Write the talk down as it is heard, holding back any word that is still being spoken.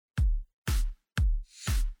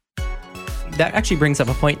that actually brings up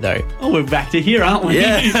a point, though. Oh, we're back to here, aren't we?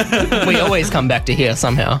 Yeah. We always come back to here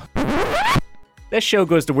somehow. This show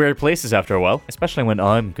goes to weird places after a while, especially when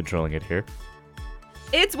I'm controlling it here.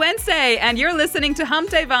 It's Wednesday, and you're listening to Hump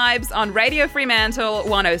Day Vibes on Radio Fremantle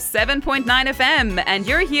 107.9 FM, and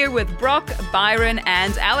you're here with Brock, Byron,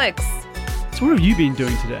 and Alex. So what have you been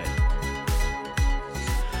doing today?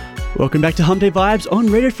 Welcome back to Hump Day Vibes on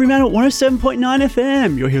Radio Fremantle 107.9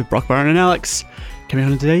 FM. You're here with Brock, Byron, and Alex. Coming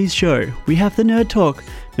on today's show, we have the Nerd Talk,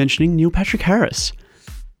 mentioning Neil Patrick Harris.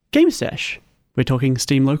 Game Stash, we're talking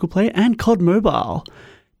Steam Local Play and COD Mobile.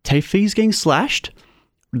 TAFE fees getting slashed.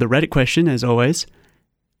 The Reddit question, as always.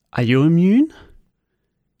 Are you immune?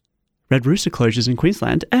 Red Rooster closures in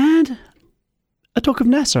Queensland, and a talk of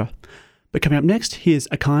NASA. But coming up next, here's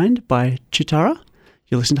A Kind by Chitara.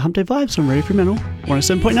 You're listening to Hump Day Vibes on Radio Fremantle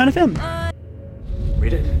 107.9 FM.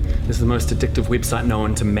 Reddit is the most addictive website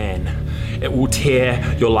known to man. It will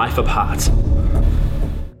tear your life apart.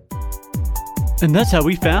 And that's how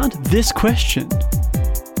we found this question.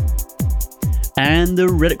 And the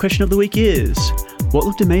Reddit question of the week is, what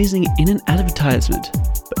looked amazing in an advertisement,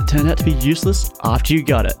 but turned out to be useless after you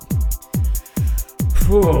got it?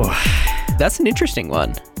 Whew. That's an interesting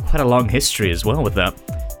one. Quite a long history as well with that.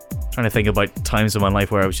 Trying to think about times in my life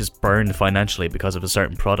where I was just burned financially because of a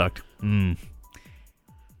certain product.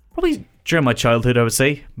 Probably during my childhood, I would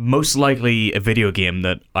say. Most likely a video game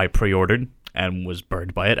that I pre-ordered and was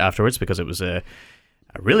burned by it afterwards because it was a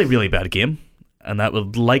really, really bad game. And that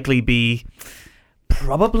would likely be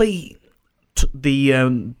probably the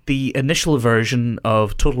initial version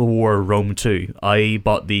of Total War Rome 2. I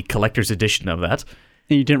bought the collector's edition of that.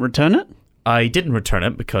 And you didn't return it? I didn't return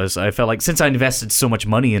it because I felt like since I invested so much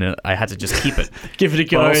money in it, I had to just keep it. Give it a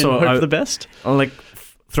go and hope for the best? Like,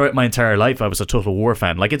 throughout my entire life, I was a Total War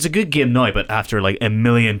fan. Like, it's a good game now, but after like a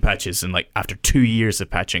million patches and like after 2 years of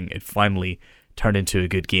patching, it finally turned into a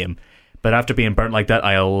good game. But after being burnt like that,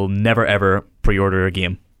 I'll never ever pre-order a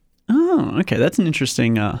game. Oh, okay. That's an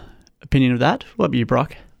interesting opinion of that. What about you,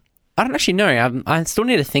 Brock? I don't actually know. I still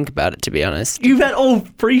need to think about it, to be honest. You've had all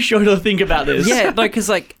pre-show to think about this. Yeah, no, because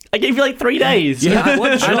like... I gave you like 3 days. Yeah, I know.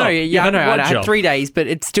 One I had job. 3 days, but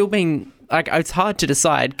it's still been... Like, it's hard to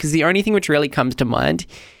decide, because the only thing which really comes to mind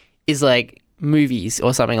is like movies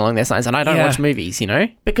or something along those lines, and I don't watch movies, you know?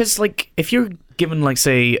 Because like, if you're given like,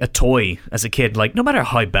 say, a toy as a kid, like no matter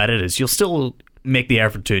how bad it is, you'll still make the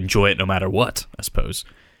effort to enjoy it no matter what, I suppose.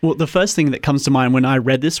 Well, the first thing that comes to mind when I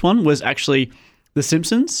read this one was actually The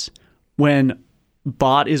Simpsons, when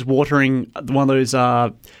Bart is watering one of those,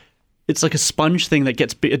 it's like a sponge thing that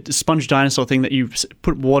gets, a sponge dinosaur thing that you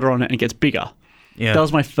put water on it and it gets bigger. Yeah. That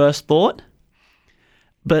was my first thought.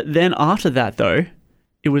 But then after that, though,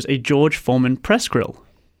 it was a George Foreman press grill.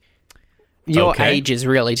 Your age is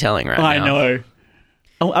really telling right now. I know.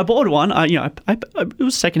 Oh, I bought one. It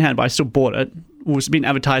was secondhand, but I still bought it. It was being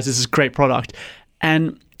advertised as this great product.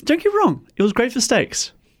 And don't get me wrong, it was great for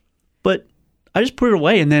steaks. But I just put it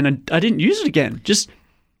away and then I didn't use it again. Just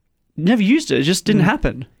never used it. It just didn't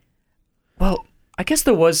happen. Well, I guess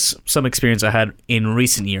there was some experience I had in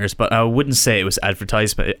recent years, but I wouldn't say it was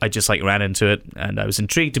advertised, but I just like ran into it and I was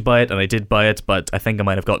intrigued to buy it and I did buy it, but I think I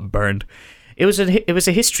might have gotten burned. It was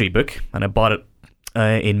a history book and I bought it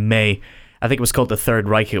in May. I think it was called The Third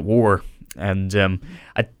Reich at War, and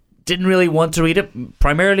I didn't really want to read it,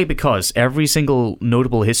 primarily because every single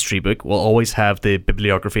notable history book will always have the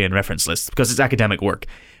bibliography and reference list because it's academic work.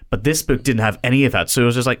 But this book didn't have any of that, so it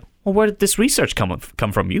was just like, well, where did this research come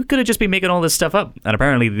from? You could have just been making all this stuff up. And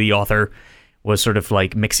apparently the author was sort of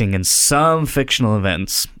like mixing in some fictional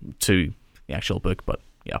events to the actual book, but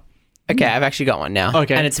yeah. Okay, I've actually got one now.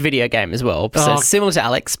 Okay. And it's a video game as well. So it's similar to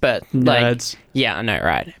Alex, but like... Nerds. Yeah, I know,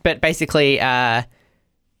 right. But basically, there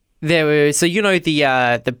were... So you know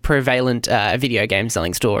the prevalent video game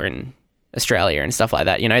selling store in Australia and stuff like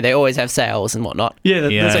that, you know? They always have sales and whatnot. Yeah,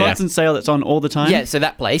 there's a constant sale that's on all the time. Yeah, so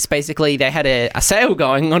that place, basically, they had a sale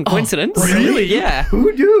going on coincidence. Really? Yeah.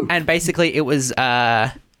 Who knew? And basically, it was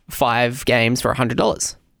 5 games for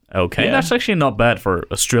 $100. Okay, Yeah. that's actually not bad for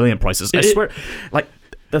Australian prices. I swear, like,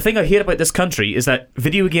 the thing I hate about this country is that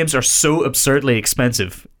video games are so absurdly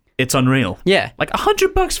expensive. It's unreal. Yeah. Like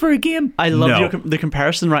 $100 for a game? I love the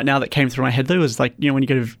comparison right now that came through my head though was like, you know, when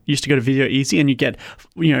you used to go to Video Easy and you get,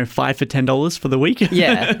 you know, 5 for $10 for the week.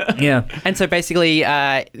 Yeah. Yeah. And so basically,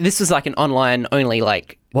 this was like an online only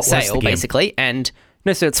like What was the sale, game? basically. And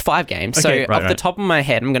no, so it's 5 games. Okay, So off the top of my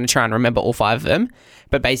head, I'm going to try and remember all 5 of them.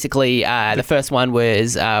 But basically, the first one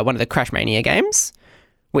was one of the Crash Mania games,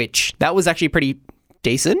 which that was actually pretty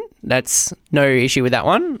decent. That's no issue with that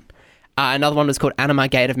one. Another one was called Anima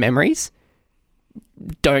Gate of Memories.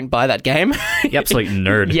 don't buy that game. You absolute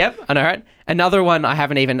nerd. Yep, I know, right? Another one I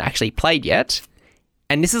haven't even actually played yet,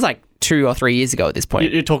 and this is like 2 or 3 years ago at this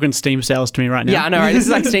point. You're talking Steam sales to me right now. Yeah, I know, right? This is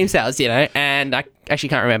like Steam sales, you know, and I actually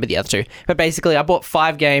can't remember the other two. But basically, I bought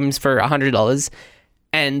 5 games for $100,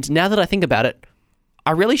 and now that I think about it,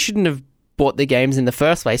 I really shouldn't have bought the games in the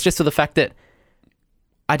first place, just for the fact that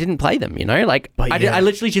I didn't play them, you know? Like, But I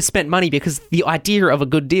literally just spent money because the idea of a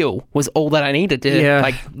good deal was all that I needed to,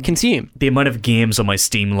 like, consume. The amount of games on my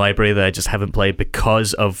Steam library that I just haven't played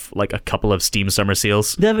because of like a couple of Steam summer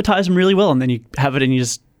sales. They advertise them really well, and then you have it and you're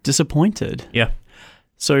just disappointed. Yeah.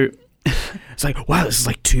 So It's like, wow, this is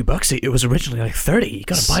like $2. It was originally like 30. You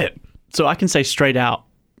gotta buy it. So I can say straight out,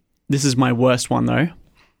 this is my worst one though.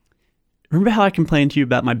 Remember how I complained to you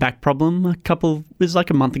about my back problem it was like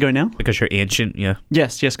a month ago now? Because you're ancient, yeah.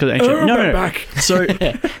 Yes, because ancient. No. Back. So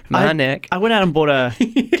My neck. I went out and bought a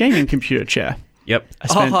gaming computer chair. Yep. I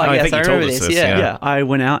spent, Oh, yes, think I you told remember us this, this, yeah. yeah, I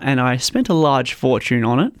went out and I spent a large fortune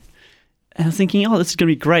on it. And I was thinking, oh, this is going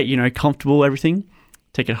to be great, you know, comfortable, everything.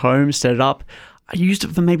 Take it home, set it up. I used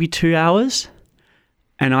it for maybe 2 hours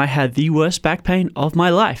and I had the worst back pain of my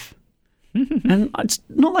life. And it's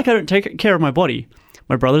not like I don't take care of my body.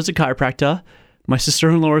 My brother's a chiropractor. My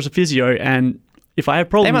sister-in-law is a physio. And if I have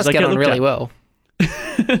problems, They must I get on looked really at. well.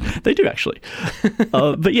 They do, actually.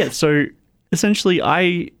 But yeah, so essentially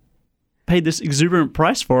I paid this exuberant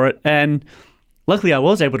price for it. And luckily I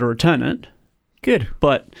was able to return it. Good.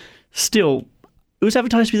 But still, it was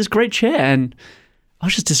advertised to be this great chair, and I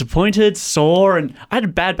was just disappointed, sore, and I had a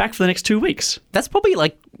bad back for the next 2 weeks. That's probably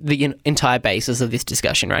like the entire basis of this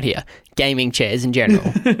discussion right here. Gaming chairs in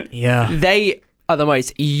general. Yeah. They are the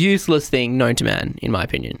most useless thing known to man, in my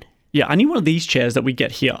opinion. Yeah, I need one of these chairs that we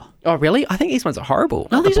get here. Oh, really? I think these ones are horrible.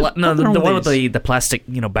 No, these are No, the nothing wrong one with with these. the plastic,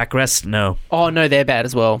 backrest, no. Oh, no, they're bad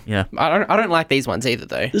as well. Yeah. I don't like these ones either,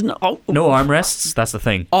 though. There's no, No armrests, that's the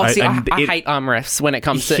thing. Oh, see, I it- hate armrests when it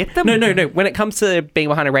comes You to... hit them? No. When it comes to being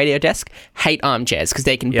behind a radio desk, hate armchairs because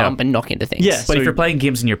they can Yeah. bump and knock into things. Yeah. But So- if you're playing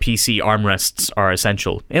games on your PC, armrests are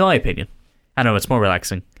essential, in my opinion. I know, it's more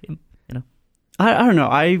relaxing. I don't know.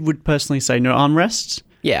 I would personally say no armrests.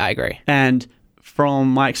 Yeah, I agree. And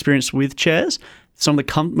from my experience with chairs, some of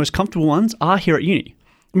the most comfortable ones are here at uni.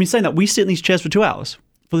 I mean, saying that, we sit in these chairs for 2 hours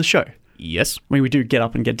for the show. Yes. I mean, we do get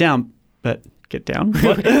up and get down, but get down?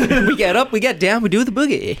 What? We get up, we get down, we do the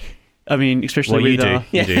boogie. I mean, especially Well,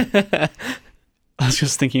 with... you do. You do. I was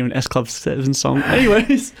just thinking of an S Club 7 song.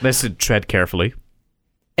 Anyways. Let's tread carefully.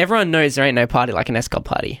 Everyone knows there ain't no party like an S-Club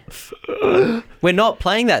party. We're not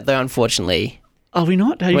playing that, though, unfortunately. Are we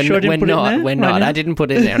not? Are you sure I didn't put it in there? We're right not. now? I didn't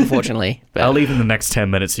put it in there, unfortunately. But... I'll leave in the next 10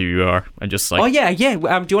 minutes if you are. And just like... Oh, yeah. Do you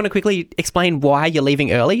want to quickly explain why you're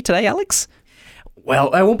leaving early today, Alex?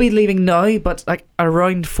 Well, I won't be leaving now, but like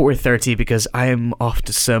around 4:30 because I am off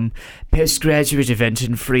to some postgraduate event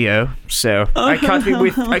in Frio. So I can't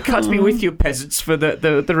be with you peasants for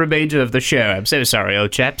the remainder of the show. I'm so sorry,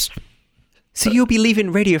 old chaps. So you'll be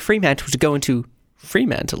leaving Radio Fremantle to go into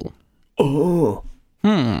Fremantle. Oh.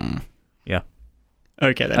 Yeah.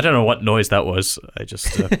 Okay, then. I don't know what noise that was. I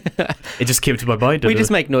just it just came to my mind. We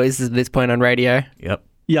just make noises at this point on radio. Yep.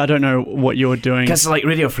 Yeah, I don't know what you're doing. Because like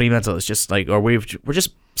Radio Fremantle is just like, or we're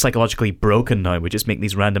just psychologically broken now. We just make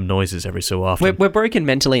these random noises every so often. We're broken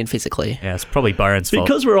mentally and physically. Yeah, it's probably Byron's fault.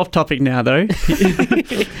 Because we're off topic now, though,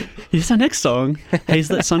 here's our next song,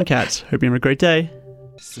 Hazlet Suncats. Hope you're having a great day.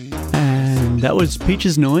 And that was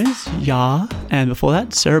Peach's Noise, yeah. And before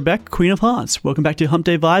that, Sarah Beck, Queen of Hearts. Welcome back to Hump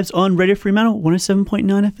Day Vibes on Radio Fremantle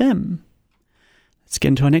 107.9 FM. Let's get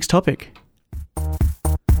into our next topic.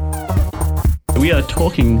 We are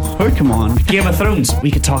talking Pokemon. Game of Thrones. We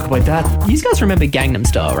could talk about that. You guys remember Gangnam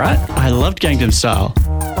Style, right? I loved Gangnam Style.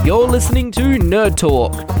 You're listening to Nerd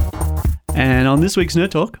Talk. And on this week's Nerd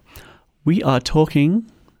Talk, we are talking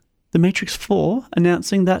The Matrix 4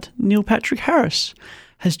 announcing that Neil Patrick Harris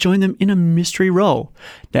has joined them in a mystery role.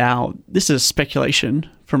 Now, this is speculation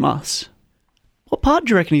from us. What part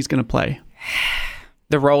do you reckon he's going to play?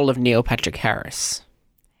 The role of Neil Patrick Harris.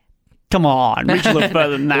 Come on, reach a little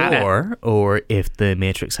further than that. Or if the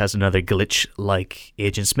Matrix has another glitch like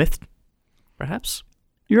Agent Smith, perhaps.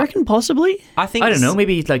 You reckon possibly? I think I don't know.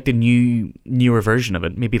 Maybe like the newer version of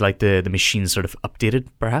it. Maybe like the machine sort of updated,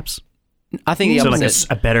 perhaps. I think the So like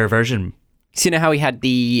opposite. a better version. So you know how we had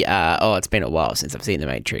the it's been a while since I've seen the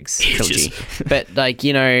Matrix trilogy, but like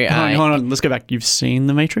you know, Hold on, let's go back. You've seen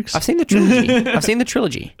The Matrix? I've seen the trilogy. I've seen the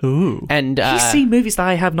trilogy, Ooh. and You see movies that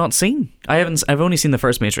I have not seen. I've only seen the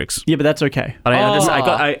first Matrix. Yeah, but that's okay. But I understand.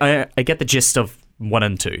 Oh. I get the gist of 1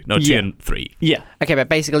 and 2. No, 2 Yeah. and 3. Yeah. okay, but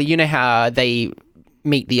basically, you know how they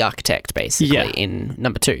meet the architect basically Yeah. in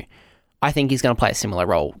number 2. I think he's going to play a similar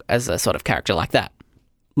role as a sort of character like that.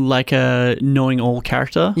 Like a knowing all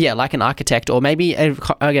character. Yeah, like an architect, or maybe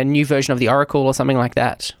a new version of the Oracle or something like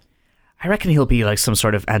that. I reckon he'll be like some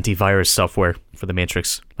sort of antivirus software for the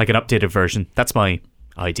Matrix, like an updated version. That's my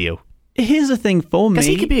idea. Here's the thing for me. Because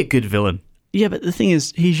he could be a good villain. Yeah, but the thing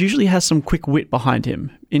is, he usually has some quick wit behind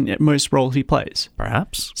him in most roles he plays.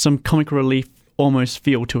 Perhaps. Some comic relief almost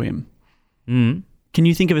feel to him. Can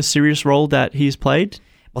you think of a serious role that he's played?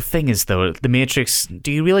 Well, thing is, though, the Matrix,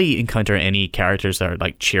 do you really encounter any characters that are,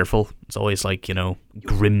 like, cheerful? It's always, like,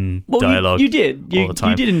 grim dialogue. You did. all the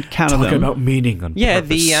time. You did encounter Talking them. about meaning and Yeah,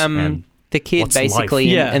 purpose and the kid what's basically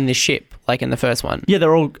life. Yeah. in the ship, like in the first one. Yeah,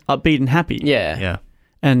 they're all upbeat and happy. Yeah. Yeah.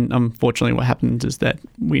 And unfortunately, what happened is that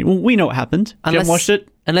we know what happened. If you haven't watched it?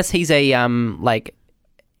 Unless he's a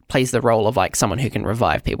plays the role of like someone who can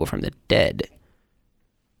revive people from the dead.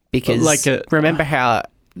 Because remember how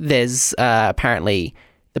there's apparently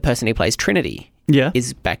the person who plays Trinity Yeah.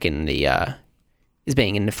 is back in the is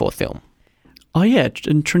being in the fourth film. Oh yeah,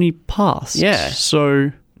 and Trinity passed. Yeah.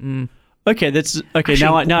 So okay, that's okay. Actually,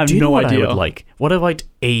 now I have do you know no what idea. I would like? What about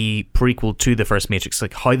a prequel to the first Matrix,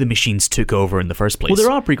 like how the machines took over in the first place? Well,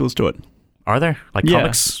 there are prequels to it. Are there? Like Yeah.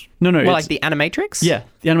 comics? No, Well, it's- like the Animatrix? yeah,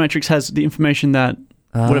 the Animatrix has the information that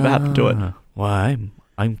whatever happened to it. Well,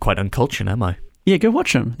 I'm quite uncultured, am I? Yeah, go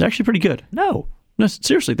watch them. They're actually pretty good. No. No,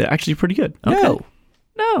 seriously, they're actually pretty good. No.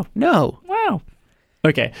 No. Wow.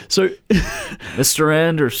 Okay, so Mr.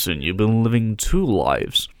 Anderson, you've been living two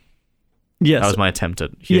lives. yes, That was my attempt at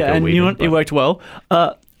Hugo yeah, and Weaving, you know what? It but- worked well.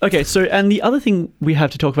 Okay, so and the other thing we have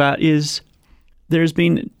to talk about is there's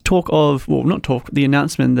been talk of, well, not talk, the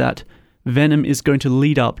announcement that Venom is going to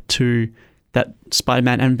lead up to that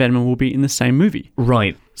Spider-Man and Venom will be in the same movie.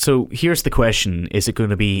 Right. So here's the question. Is it going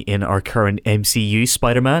to be in our current MCU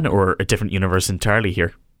Spider-Man or a different universe entirely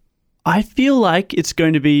here? I feel like it's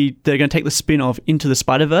going to be, they're going to take the spin-off Into the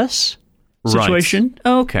Spider-Verse situation.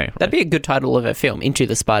 Right. Okay. That'd be a good title of a film, Into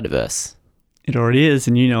the Spider-Verse. It already is,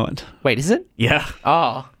 and you know it. Wait, is it? Yeah.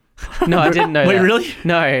 Oh. No, I didn't know Wait, that. really?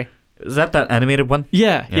 No. Is that animated one?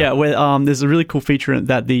 Yeah, where there's a really cool feature in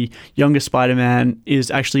that the younger Spider-Man is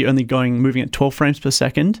actually only moving at 12 frames per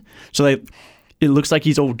second. So it looks like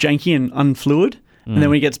he's all janky and unfluid. And then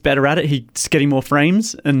when he gets better at it, he's getting more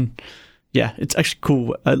frames. And yeah, it's actually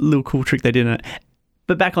cool. A little cool trick they did in it.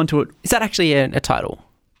 But back onto it. Is that actually a title?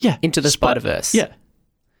 Yeah. Into the Spider-Verse? Yeah.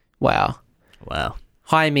 Wow. Wow.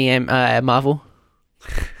 Hire me, Marvel.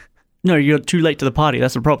 No, you're too late to the party.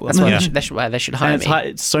 That's the problem. That's why Yeah. they should hire And me.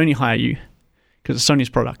 it's Sony hire you because it's Sony's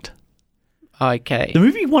product. Okay. The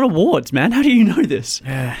movie won awards, man. How do you know this?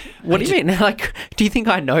 What do you mean? Like, do you think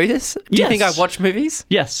I know this? Do you think I Yes. watch movies?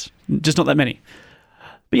 Yes, just not that many.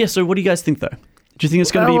 But yeah, so what do you guys think though? Do you think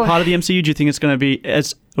it's going to be part of the MCU? Do you think it's going to be,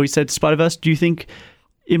 as we said, Spider-Verse? Do you think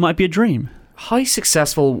it might be a dream? How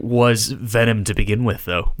successful was Venom to begin with,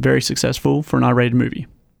 though? Very successful for an R-rated movie.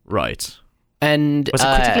 Right. And Was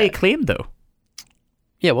it critically acclaimed, though?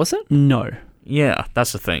 yeah, was it? No. Yeah,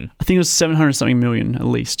 that's the thing. I think it was 700 something million at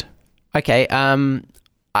least. Okay.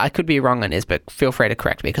 I could be wrong on this, but feel free to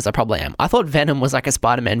correct me because I probably am. I thought Venom was like a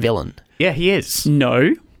Spider-Man villain. Yeah, he is.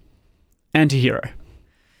 No. Anti-hero.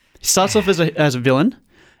 He starts off as a villain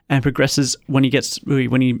and progresses when he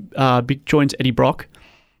joins Eddie Brock.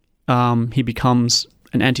 He becomes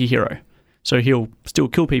an anti-hero. So he'll still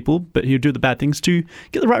kill people, but he'll do the bad things to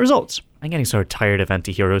get the right results. I'm getting sort of tired of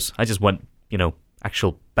anti-heroes. I just want,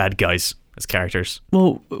 actual bad guys as characters.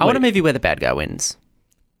 Well, I want a movie where the bad guy wins.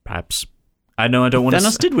 Perhaps. I know I don't want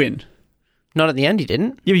Thanos to... did win. Not at the end, he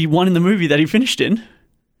didn't. Yeah, he won in the movie that he finished in.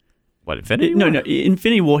 What, Infinity No, War? no,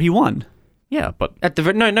 Infinity War he won. Yeah, but At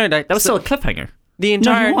the no, that was still a cliffhanger. the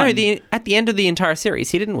entire won. at the end of the entire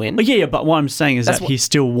series, he didn't win. Oh, yeah, but what I'm saying is That's that he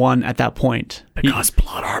still won at that point. Because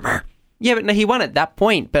plot armor. Yeah, but no, he won at that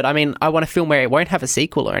point. But I mean, I want a film where it won't have a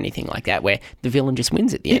sequel or anything like that, where the villain just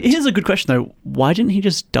wins at the end. Here's a good question though. Why didn't he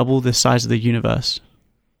just double the size of the universe?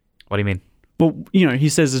 What do you mean? Well, he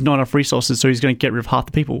says there's not enough resources, so he's going to get rid of half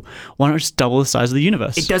the people. Why not just double the size of the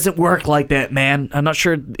universe? It doesn't work like that, man. I'm not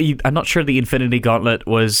sure the Infinity Gauntlet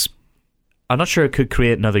was... I'm not sure it could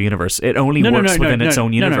create another universe. It only works within its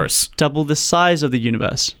own universe. Double the size of the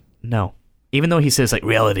universe. No. Even though he says,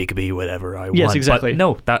 reality could be whatever I want. Yes, exactly. But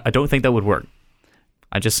no, I don't think that would work.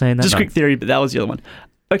 I'm just saying that. Just quick theory, but that was the other one.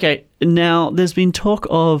 Okay, now there's been talk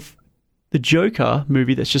of the Joker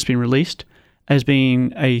movie that's just been released as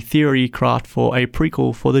being a theory craft for a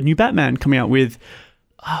prequel for the new Batman coming out with...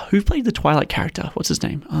 who played the Twilight character? What's his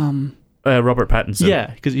name? Robert Pattinson.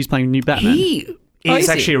 Yeah, because he's playing new Batman. He's is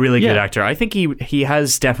he? actually a really good Yeah. actor. I think he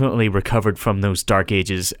has definitely recovered from those dark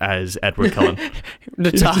ages as Edward Cullen.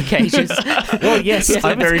 The Dark Ages. Well, yes, It's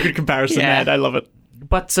a very good comparison, Yeah. man. I love it.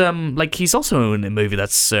 But like he's also in a movie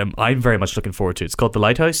that's I'm very much looking forward to. It's called The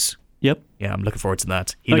Lighthouse. Yep. Yeah, I'm looking forward to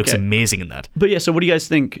that. He looks Okay. amazing in that. But yeah, so what do you guys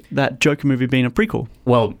think that Joker movie being a prequel?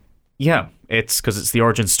 Well, yeah, it's because it's the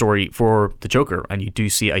origin story for the Joker, and you do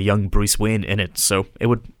see a young Bruce Wayne in it, so it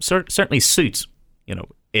would certainly suit,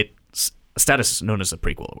 its status known as a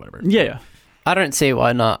prequel or whatever. Yeah. I don't see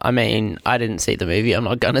why not. I mean, I didn't see the movie. I'm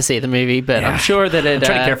not going to see the movie, but I'm sure that it... I'm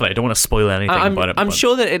trying to be careful. I don't want to spoil anything about it. I'm but-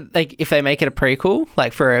 sure that it, like if they make it a prequel,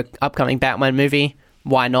 like for an upcoming Batman movie,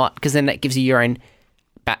 why not? Because then that gives you your own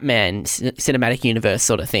Batman cinematic universe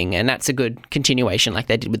sort of thing, and that's a good continuation like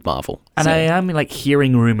they did with Marvel. And So- I am like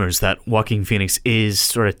hearing rumors that Joaquin Phoenix is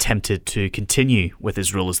sort of tempted to continue with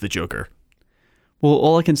his role as the Joker. Well,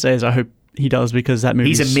 all I can say is I hope he does, because that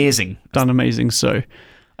movie's He's amazing. done amazing. So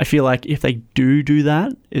I feel like if they do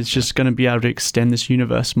that, it's just going to be able to extend this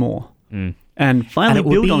universe more and finally it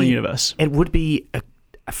would build on be- the universe. It would be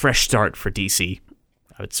a fresh start for DC.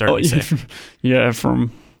 I would certainly say.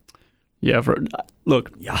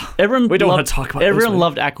 Look, Yeah. everyone We don't loved, want to talk about this everyone one.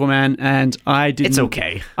 loved Aquaman, and I didn't. It's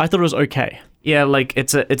okay. I thought it was okay. Yeah, like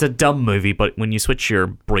it's a dumb movie, but when you switch your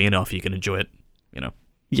brain off, you can enjoy it.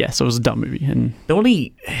 Yes, it was a dumb movie, and The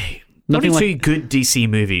only Nothing two good DC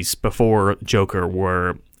movies before Joker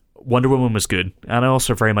were Wonder Woman was good, and I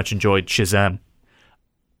also very much enjoyed Shazam.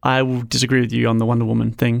 I will disagree with you on the Wonder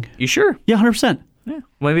Woman thing. You sure? Yeah, 100%. Yeah.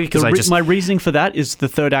 Maybe because My reasoning for that is the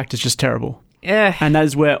third act is just terrible, yeah. and that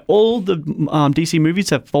is where all the DC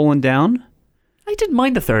movies have fallen down. I didn't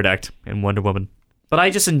mind the third act in Wonder Woman, but I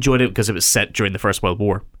just enjoyed it because it was set during the First World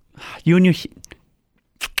War. You and your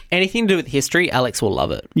anything to do with history, Alex will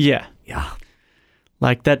love it. yeah, Yeah.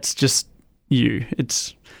 like that's just you.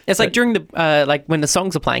 It's Like during the like when the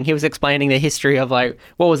songs are playing, he was explaining the history of like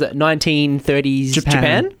what was it, 1930s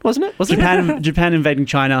Japan, wasn't it? Wasn't it? Japan invading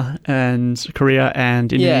China and Korea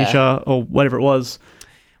and Indonesia or whatever it was.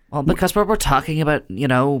 Well, because we're talking about,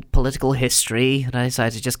 political history, and I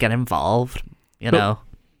decided to just get involved,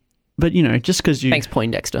 But just because you Thanks,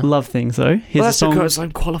 Poindexter. love things, though, here's a song.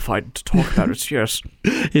 I'm qualified to talk about it, yes.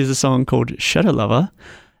 Here's a song called "Shadow Lover,"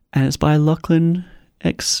 and it's by Lachlan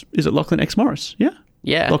X. Is it Lachlan X Morris? Yeah.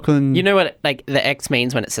 Yeah. Lachlan- You know what like the X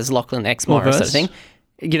means when it says Lachlan X Morris sort of verse? thing?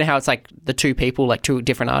 You know how it's like the two people, like two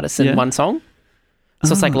different artists in Yeah. one song?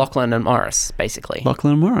 So it's like Lachlan and Morris, basically.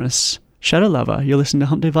 Lachlan Morris, "Shadow Lover." You're listening to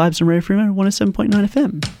Hump Day Vibes on Radio Freeman 107.9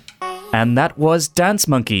 FM. And that was Dance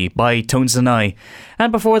Monkey by Tones and I.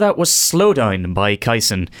 And before that was Slowdown by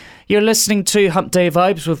Kyson. You're listening to Hump Day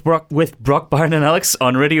Vibes with Brock Byron and Alex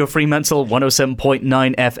on Radio Fremantle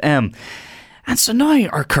 107.9 FM. And so now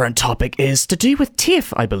our current topic is to do with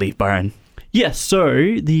TAFE, I believe, Byron. Yes,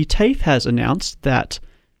 so the TAFE has announced that,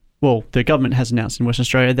 well, the government has announced in Western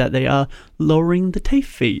Australia that they are lowering the TAFE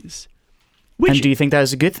fees. Which And do you think that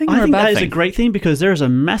is a good thing or I a think bad that is thing? a great thing, because there is a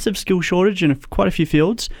massive skill shortage in quite a few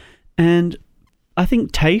fields. And I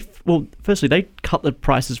think TAFE, well, firstly, they cut the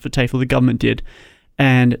prices for TAFE, or the government did,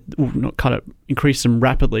 and, well, not cut it, increased them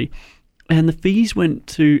rapidly. And the fees went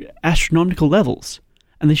to astronomical levels,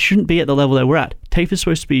 and they shouldn't be at the level they were at. TAFE is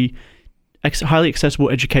supposed to be highly accessible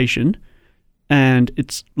education, and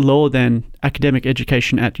it's lower than academic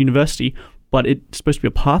education at university, but it's supposed to be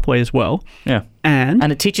a pathway as well. Yeah. And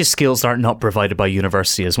And it teaches skills that are not provided by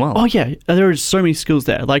university as well. oh yeah, there are so many skills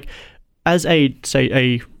there. Like as a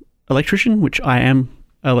electrician, which I am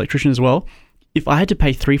an electrician as well, if I had to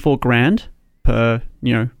pay 3-4 grand per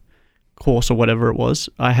course or whatever it was,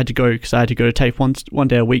 I had to go, because I had to go to TAFE one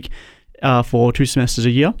day a week for 2 semesters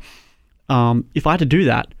a year. If I had to do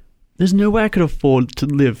that, there's no way I could afford to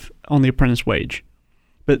live on the apprentice wage.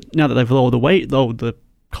 But now that they've lowered the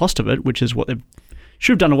cost of it, which is what they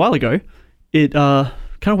should have done a while ago, it kind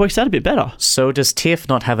of works out a bit better. So does TAFE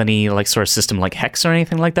not have any sort of system like HEX or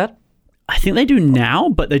anything like that? I think they do now,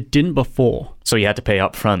 but they didn't before. So you had to pay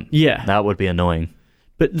up front. Yeah. That would be annoying.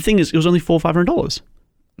 But the thing is, it was only $400-500.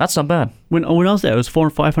 That's not bad. When I was there, it was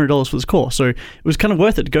 $400-500 for this course, so it was kind of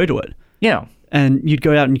worth it to go to it. Yeah. And you'd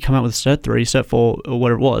go out and you'd come out with a Cert 3, Cert 4, or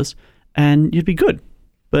whatever it was, and you'd be good.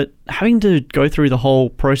 But having to go through the whole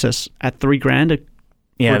process at $3 grand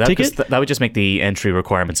Yeah, for a ticket. that would just make the entry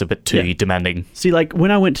requirements a bit too Yeah. demanding. See, like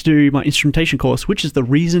when I went to do my instrumentation course, which is the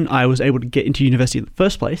reason I was able to get into university in the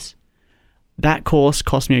first place, that course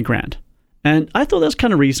cost me $1 grand. And I thought that was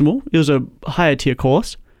kind of reasonable. It was a higher tier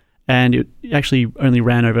course, and it actually only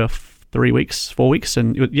ran over 4 weeks,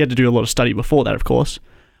 and you had to do a lot of study before that, of course.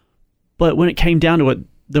 But when it came down to it,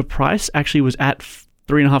 the price actually was at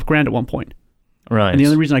 $3.5 grand at one point. Right. And the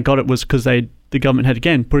only reason I got it was because the government had,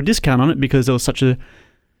 again, put a discount on it because there was such a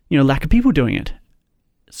lack of people doing it.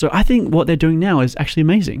 So I think what they're doing now is actually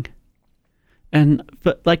amazing.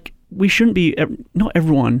 But like, we shouldn't be, not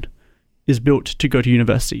everyone is built to go to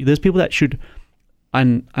university. There's people that should,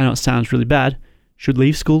 and I know it sounds really bad, should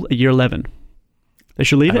leave school at year 11. They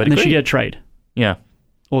should leave it and they should get a trade. Yeah.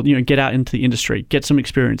 Or, get out into the industry, get some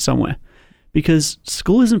experience somewhere. Because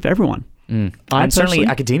school isn't for everyone. And certainly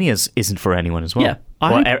academia isn't for anyone as well. Yeah.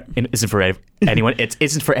 It isn't for anyone. It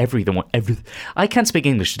isn't for everyone. I can't speak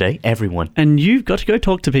English today. Everyone. And you've got to go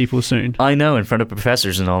talk to people soon. I know, in front of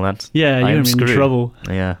professors and all that. Yeah, you're going to be in trouble.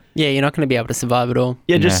 Yeah. Yeah, you're not going to be able to survive at all.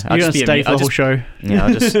 Yeah, you're going to stay for the whole show.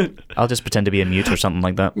 Yeah, I'll just pretend to be a mute or something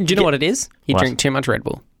like that. Do you know what it is? You What? drink too much Red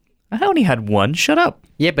Bull. I only had one. Shut up.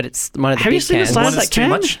 Yeah, but it's one of the Have big you seen the cans. size One of that is too can?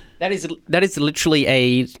 much. That is literally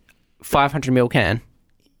a 500 ml can.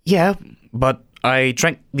 Yeah, but I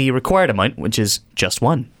drank the required amount, which is just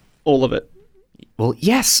one. All of it. Well,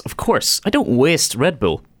 yes, of course. I don't waste Red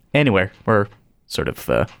Bull anywhere. We're sort of...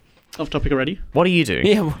 Off topic already? what do you do?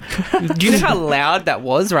 Yeah. Do you know how loud that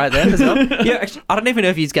was right then as well? Yeah, actually, I don't even know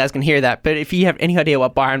if you guys can hear that, but if you have any idea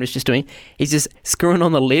what Byron was just doing, he's just screwing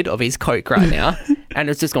on the lid of his Coke right now, and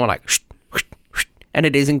it's just going like... and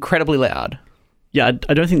it is incredibly loud. Yeah,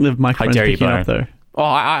 I don't think the microphone's dare you, picking up, though. Oh,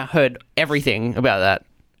 I heard everything about that.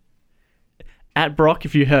 At Brock,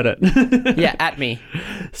 if you heard it. Yeah, at me.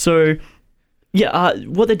 So, yeah,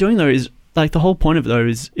 what they're doing, though, is, like, the whole point of it, though,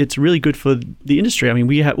 is it's really good for the industry. I mean,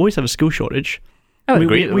 we always have a skill shortage. I would We-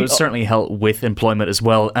 agree. we- It would certainly help with employment as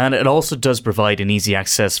well. And it also does provide an easy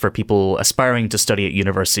access for people aspiring to study at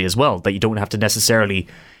university as well, that you don't have to necessarily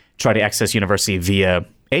try to access university via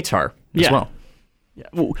ATAR as Yeah. well. Yeah,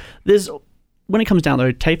 well, when it comes down,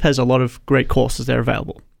 though, TAFE has a lot of great courses that are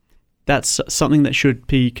available. That's something that should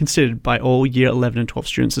be considered by all year 11 and 12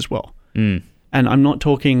 students as well. Mm. And I'm not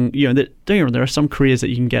talking, there are some careers that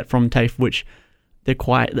you can get from TAFE which they're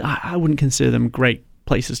quite, I wouldn't consider them great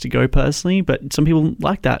places to go personally, but some people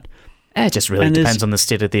like that. It just really And depends on the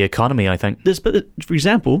state of the economy, I think. For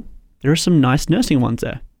example, there are some nice nursing ones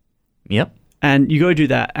there. Yep. And you go do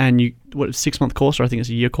that, and a 6-month course, or I think it's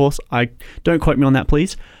a year course. Don't quote me on that,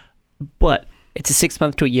 please. But It's a 6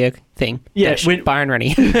 month to a year thing. Yeah, Dash Byron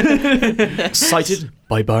Rennie. Cited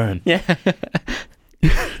by Byron. Yeah.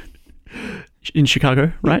 in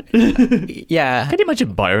Chicago, right? Yeah. Can you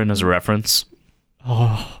imagine Byron as a reference?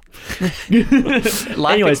 Life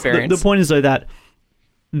Anyways, experience. the point is, though, that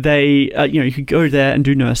they, you could go there and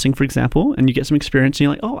do nursing, for example, and you get some experience, and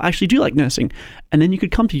you're like, oh, I actually do like nursing. And then you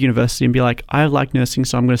could come to university and be like, I like nursing,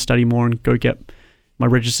 so I'm going to study more and go get my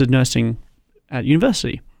registered nursing at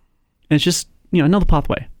university. And it's just, another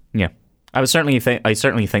pathway. Yeah. I certainly think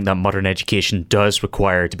that modern education does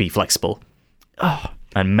require to be flexible.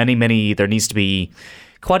 And there needs to be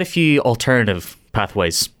quite a few alternative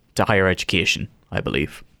pathways to higher education, I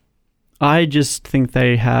believe. I just think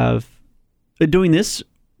they're doing this.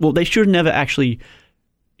 Well, they should never actually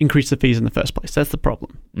increase the fees in the first place. That's the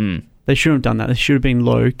problem. They shouldn't have done that. They should have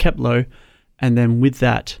been kept low. And then with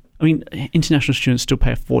that, I mean, international students still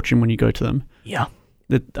pay a fortune when you go to them. Yeah.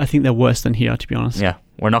 I think they're worse than here, to be honest. Yeah.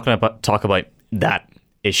 We're not going to talk about that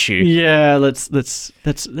issue. Yeah, that's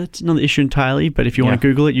another issue entirely. But if you want to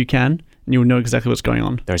Google it, you can, and you'll know exactly what's going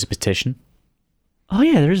on. There's a petition. Oh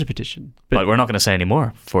yeah, there is a petition. But we're not going to say any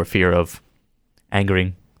more for fear of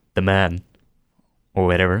angering the man or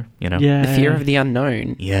whatever, Yeah, The fear of the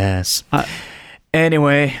unknown. Yes.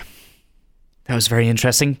 Anyway, that was very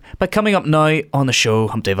interesting. But coming up now on the show,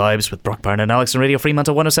 Hump Day Vibes with Brock Byron and Alex on Radio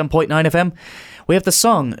Fremantle 107.9 FM, we have the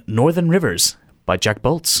song Northern Rivers by Jack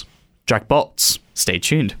Bolts. Jack Bolts. Stay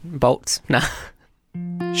tuned. Bolts. Nah.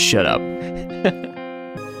 Shut up.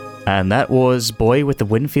 And that was Boy with the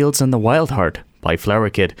Windfields and the Wild Heart by Flower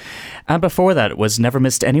Kid. And before that was Never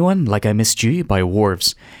Missed Anyone Like I Missed You by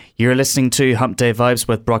Wharves. You're listening to Hump Day Vibes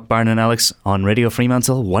with Brock Byron and Alex on Radio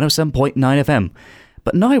Fremantle 107.9 FM.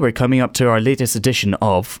 But now we're coming up to our latest edition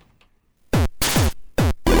of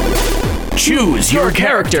Choose your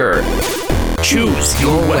character. Choose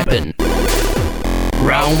your weapon.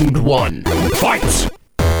 Round 1. Fight!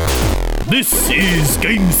 This is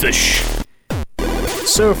Game Sesh.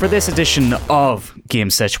 So for this edition of Game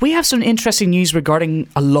Sesh, we have some interesting news regarding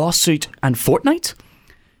a lawsuit and Fortnite.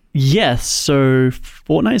 Yes. So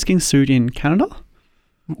Fortnite is getting sued in Canada.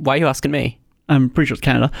 Why are you asking me? I'm pretty sure it's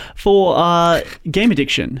Canada for game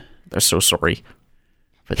addiction. They're so sorry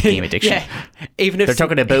for the game addiction. Yeah. Even if They're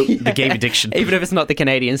talking about the game addiction. Even if it's not the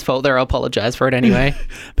Canadians' fault, they'll apologise for it anyway.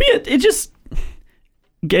 But yeah, it just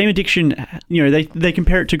game addiction. They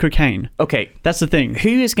compare it to cocaine. Okay, That's the thing. who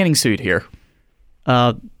is getting sued here?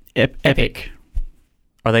 Epic.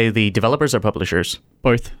 Are they the developers or publishers?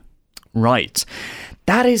 Both. Right.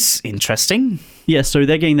 That is interesting. Yeah, so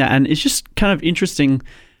they're getting that, and it's just kind of interesting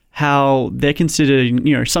how they're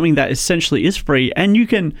considering, something that essentially is free, and you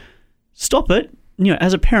can stop it.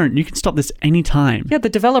 As a parent, you can stop this anytime. Yeah, the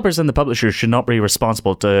developers and the publishers should not be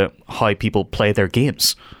responsible to how people play their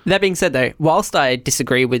games. That being said, though, whilst I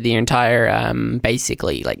disagree with the entire,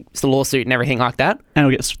 basically, like, the lawsuit and everything like that, And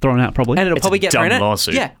it'll get thrown out probably. and it'll It's probably a get dumb thrown out.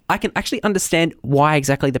 lawsuit. Yeah, I can actually understand why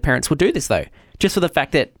exactly the parents would do this, though. Just for the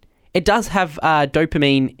fact that it does have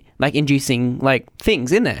dopamine, like, inducing, like,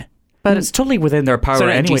 things in there. But it's totally within their power So,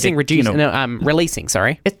 no, anyway. inducing, releasing,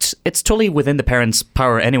 sorry. It's totally within the parents'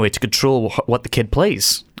 power anyway to control what the kid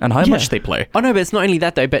plays and how much they play. Oh, no, but it's not only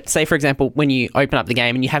that, though. But say, for example, when you open up the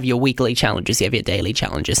game and you have your weekly challenges, you have your daily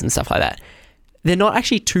challenges and stuff like that. They're not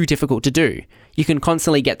actually too difficult to do. You can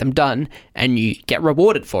constantly get them done and you get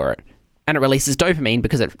rewarded for it. And it releases dopamine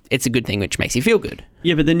because it's a good thing which makes you feel good.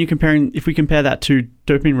 Yeah, but then if we compare that to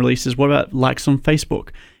dopamine releases, what about likes on Facebook?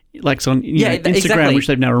 Likes on Instagram, exactly. which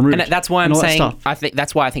they've now removed. And that's why I'm and all that saying, stuff.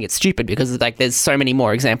 that's why I think it's stupid, because like there's so many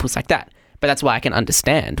more examples like that. But that's why I can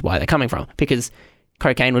understand why they're coming from, because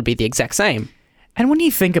cocaine would be the exact same. And when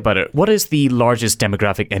you think about it, what is the largest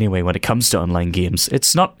demographic anyway when it comes to online games?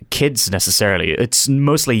 It's not kids necessarily. It's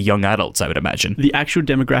mostly young adults, I would imagine. The actual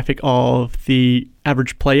demographic of the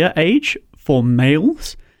average player age for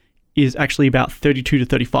males is actually about 32 to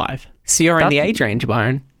 35. So you're in the age range,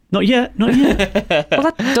 Byron. Not yet. Well,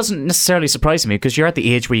 that doesn't necessarily surprise me because you're at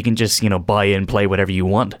the age where you can just, buy and play whatever you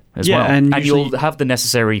want as well. And you'll have the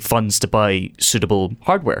necessary funds to buy suitable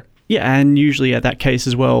hardware. Yeah, and usually at that case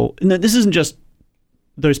as well. No, this isn't just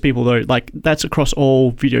those people though. Like, that's across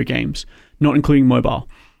all video games, not including mobile.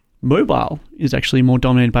 Mobile is actually more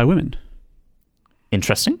dominated by women.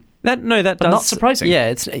 Interesting. That But does not surprising. Yeah,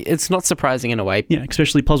 it's not surprising in a way. Yeah,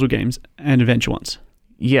 especially puzzle games and adventure ones.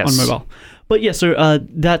 Yes. On mobile. But yeah, so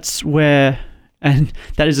that's where, and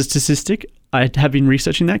that is a statistic. I have been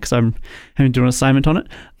researching that because I'm having to do an assignment on it.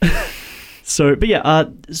 So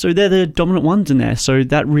they're the dominant ones in there. So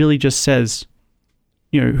that really just says,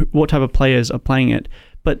 what type of players are playing it.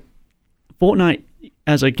 But Fortnite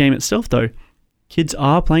as a game itself, though, kids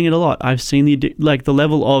are playing it a lot. I've seen the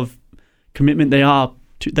level of commitment they have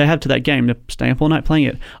to that game. They're staying up all night playing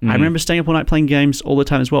it. I remember staying up all night playing games all the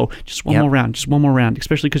time as well. Just one more round,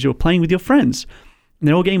 especially because you're playing with your friends. And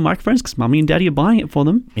they're all getting microphones because mommy and daddy are buying it for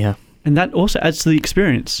them. Yeah. And that also adds to the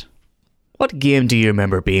experience. What game do you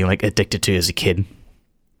remember being addicted to as a kid?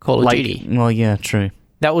 Call of Duty. Well, yeah, true.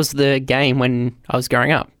 That was the game when I was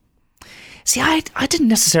growing up. See, I didn't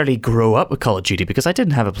necessarily grow up with Call of Duty because I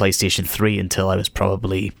didn't have a PlayStation 3 until I was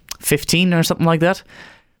probably 15 or something like that.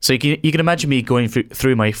 So you can imagine me going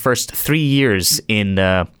through my first 3 years in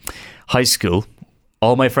high school.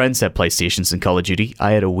 All my friends had PlayStations and Call of Duty.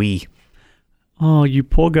 I had a Wii. Oh, you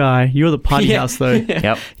poor guy. You're the party Yeah. house, though.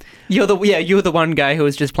 Yep. You're the one guy who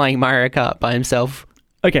was just playing Mario Kart by himself.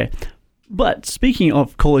 Okay. But speaking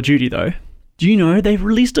of Call of Duty, though, do you know they've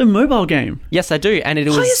released a mobile game? Yes, I do, and it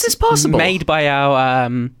was is this possible? made by our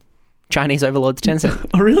Chinese overlords, Tencent.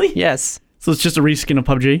 Oh, really? Yes. So it's just a reskin of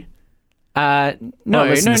PUBG? No,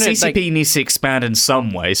 listen, no, the CCP like, needs to expand in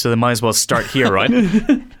some way, so they might as well start here, right?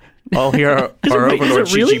 All here our overlord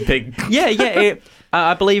it really? Xi Jinping. yeah.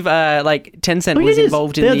 I believe Tencent was it is.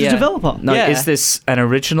 involved in They're the the developer. Now, Yeah. is this an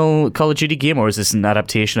original Call of Duty game, or is this an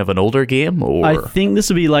adaptation of an older game? Or I think this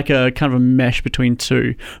would be like a kind of a mesh between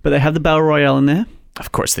two. But they have the Battle Royale in there,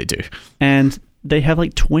 of course they do. and they have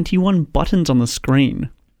 21 buttons on the screen.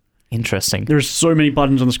 Interesting. There's so many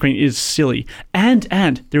buttons on the screen. It is silly. And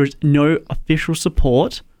there is no official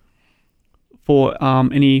support for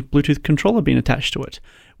any Bluetooth controller being attached to it,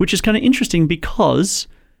 which is kind of interesting because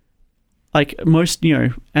most,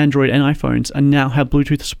 Android and iPhones now have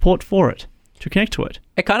Bluetooth support for it to connect to it.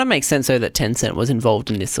 It kind of makes sense, though, that Tencent was involved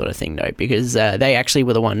in this sort of thing, though, because they actually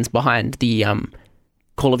were the ones behind the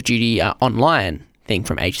Call of Duty Online thing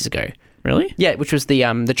from ages ago. Really? Yeah, which was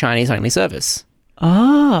the Chinese-only service.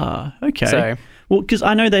 Ah, okay. So- well, because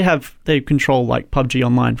I know they control PUBG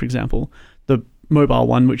Online, for example, the mobile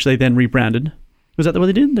one, which they then rebranded. Was that what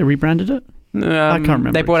they did? They rebranded it? I can't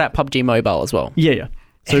remember. They brought out PUBG Mobile as well. Yeah.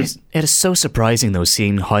 So It is so surprising, though,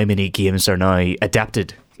 seeing how many games are now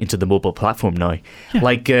adapted into the mobile platform now. Yeah.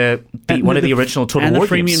 One of the original Total and War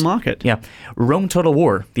the freemium games. market. Yeah. Rome Total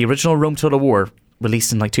War, the original Rome Total War,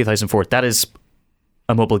 released in 2004. That is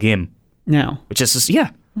a mobile game. Now. Which is just,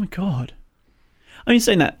 yeah. Oh my god. I mean,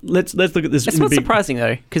 saying that, let's look at this. It's not surprising,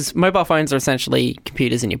 though, because mobile phones are essentially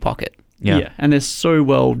computers in your pocket. Yeah. And they're so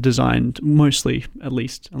well designed, mostly, at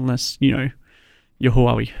least, unless, you're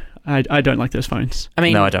Huawei. I don't like those phones. I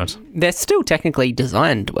mean, No, I don't. They're still technically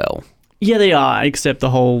designed well. Yeah, they are, except the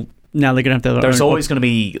whole... Now they're going to have their There's own... always going to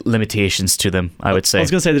be limitations to them, I would say. I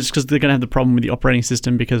was going to say that's because they're going to have the problem with the operating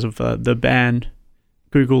system because of the ban.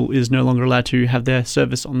 Google is no longer allowed to have their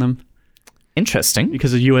service on them Interesting.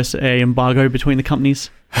 because of USA embargo between the companies.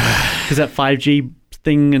 Because that 5G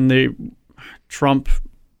thing and the Trump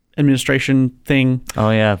administration thing.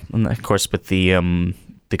 Oh yeah, and of course with the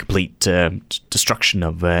complete destruction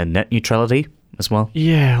of net neutrality as well.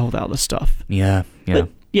 Yeah, all that other stuff. Yeah. But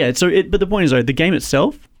the point is though, the game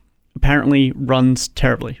itself apparently runs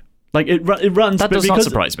terribly. Like it runs. That but does not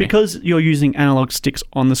surprise me. because you're using analog sticks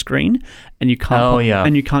on the screen, and you can't.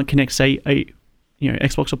 And you can't connect, say, a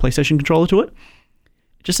Xbox or PlayStation controller to it.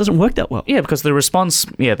 It just doesn't work that well. Yeah, because the response,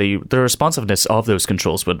 the responsiveness of those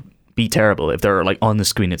controls would be terrible if they're like on the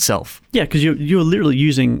screen itself. Yeah, because you're literally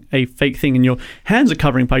using a fake thing, and your hands are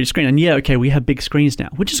covering part of your screen. And yeah, okay, we have big screens now,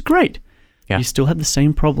 which is great. Yeah. You still have the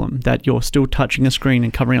same problem that you're still touching a screen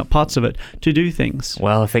and covering up parts of it to do things.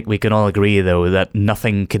 Well, I think we can all agree though that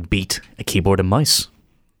nothing could beat a keyboard and mouse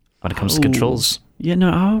when it comes to controls. Yeah,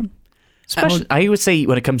 no. Especially, I would say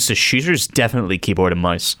when it comes to shooters, definitely keyboard and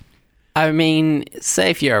mouse. I mean, say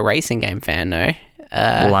if you're a racing game fan, though,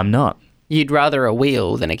 Well, I'm not. you'd rather a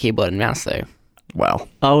wheel than a keyboard and mouse, though. Well,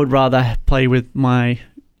 I would rather play with my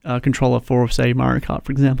controller for, say, Mario Kart,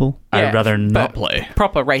 for example. Yeah, I'd rather not but play.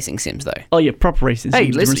 Proper racing sims, though. Oh yeah, proper racing. Hey,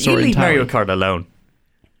 sims, listen, different you story leave Mario entirely. Kart alone.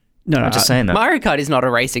 No, I'm just saying that. Mario Kart is not a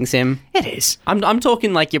racing sim. It is. I'm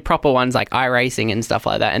talking like your proper ones like iRacing and stuff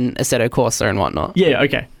like that, and Assetto Corsa and whatnot. Yeah,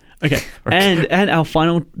 okay. And our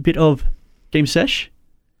final bit of Game Sesh,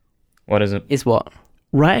 What is it? Is what?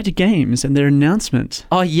 Riot Games and their announcement.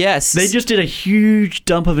 Oh yes, They just did a huge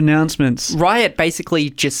dump of announcements. Riot basically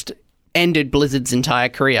just ended Blizzard's entire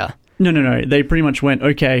career. No. They pretty much went,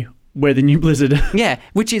 okay, we're the new Blizzard. Yeah,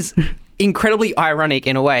 which is incredibly ironic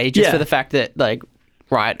in a way, just Yeah. for the fact that like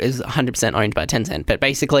Riot is 100% owned by Tencent. But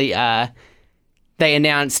basically, they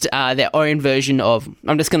announced their own version of.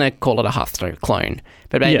 I'm just going to call it a Hearthstone clone,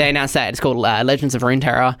 but they announced that it's called Legends of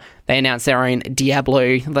Runeterra. They announced their own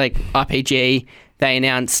Diablo like RPG. They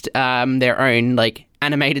announced their own like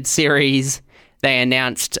animated series. They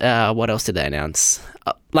announced what else did they announce?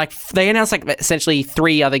 They announced like essentially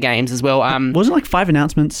 3 other games as well. Wasn't it like 5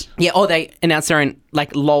 announcements? Yeah. Oh, they announced their own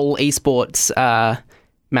like LOL esports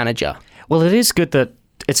manager. Well, it's good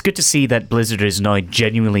to see that Blizzard is now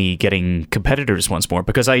genuinely getting competitors once more,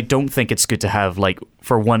 because I don't think it's good to have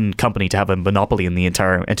for one company to have a monopoly in the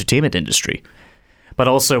entire entertainment industry. But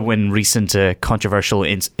also when recent controversial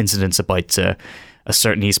incidents about a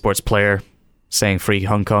certain esports player saying free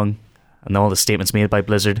Hong Kong and all the statements made by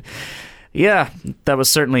Blizzard. Yeah, that was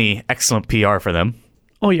certainly excellent PR for them.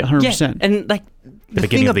 Oh yeah, 100%. Yeah, and like the beginning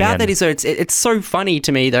thing of the about end. that is, though, it's so funny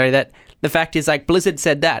to me though that the fact is like Blizzard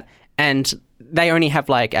said that, and they only have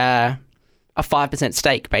like a 5%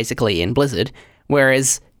 stake basically in Blizzard,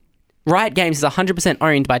 whereas Riot Games is 100%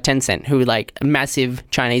 owned by Tencent, who like a massive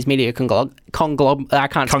Chinese media conglomerate.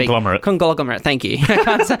 Thank you.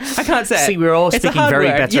 I can't say. See, we're all It's a speaking hard very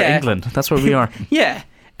word, better yeah. England. That's where we are. Yeah,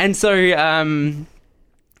 and so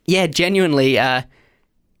genuinely,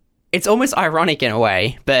 it's almost ironic in a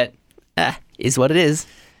way, but is what it is.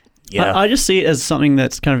 Yeah. I just see it as something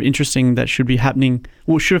that's kind of interesting that should be happening,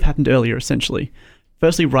 well, should have happened earlier, essentially.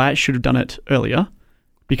 Firstly, Riot should have done it earlier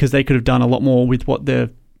because they could have done a lot more with what we're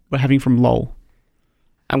having from LoL.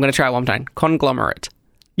 I'm going to try it one more time. Conglomerate.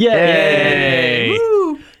 Yay!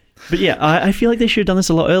 But yeah, I feel like they should have done this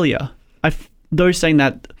a lot earlier. Those saying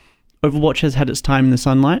that Overwatch has had its time in the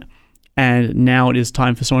sunlight and now it is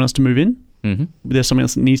time for someone else to move in. Mm-hmm. There's someone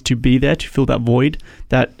else that needs to be there to fill that void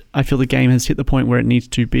that I feel the game has hit the point where it needs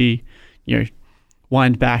to be,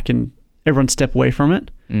 wind back and everyone step away from it.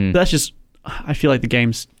 But that's just, I feel like the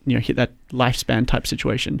game's, hit that lifespan type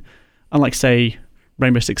situation. Unlike, say,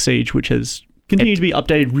 Rainbow Six Siege, which has continued to be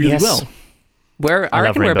updated really well. I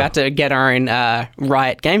reckon we're Rainbow. about to get our own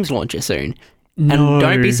Riot Games launcher soon. No. And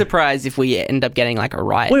don't be surprised if we end up getting like a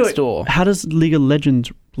Riot store How does League of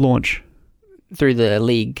Legends launch? through the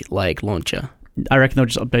League launcher. I reckon they'll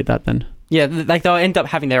just update that then. Yeah, they'll end up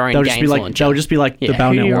having their own They'll games just be like launcher. the Yeah.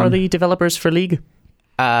 Battle.net Who are one. the developers for League?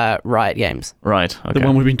 Riot Games. Right. Okay. The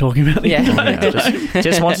one we've been talking about. Yeah.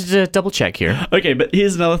 just wanted to double check here. Okay, but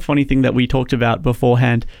here's another funny thing that we talked about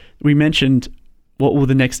beforehand. We mentioned what will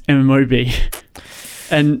the next MMO be?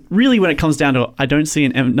 And really, when it comes down to it, I don't see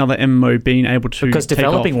another MMO being able to Because take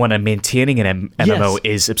developing off. one and maintaining an MMO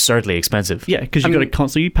Yes. is absurdly expensive. Yeah, because you've got to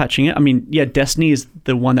constantly be patching it. I mean, yeah, Destiny is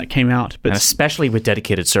the one that came out, but And especially with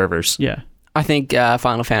dedicated servers. yeah. I think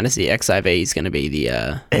Final Fantasy XIV is going to be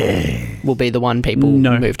will be the one people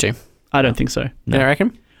move to. I don't think so. You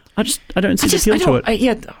reckon? I don't see the appeal to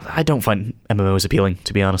it. I don't find MMOs appealing,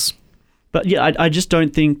 to be honest. But yeah, I just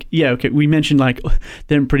don't think. Yeah, okay. We mentioned like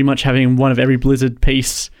them pretty much having one of every Blizzard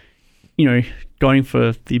piece, going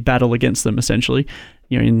for the battle against them essentially,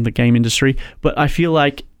 in the game industry. But I feel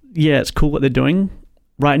like it's cool what they're doing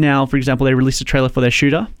right now. For example, they released a trailer for their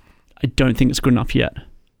shooter. I don't think it's good enough yet.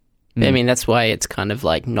 I mean, that's why it's kind of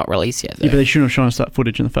like not released yet. Though. Yeah, but they shouldn't have shown us that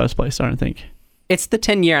footage in the first place. I don't think. It's the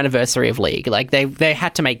 10-year anniversary of League. Like they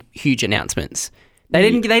had to make huge announcements. They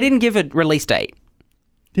didn't give a release date.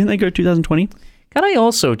 Didn't they go 2020? Can I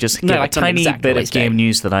also just give a tiny bit of game date.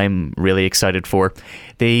 news that I'm really excited for?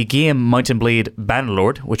 The game Mountain Blade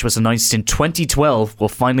Bannerlord, which was announced in 2012, will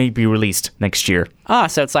finally be released next year.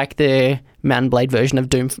 So it's like the Mountain Blade version of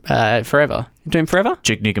Doom Forever. Doom Forever?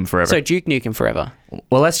 Duke Nukem Forever. So Duke Nukem Forever.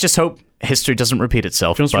 Well, let's just hope history doesn't repeat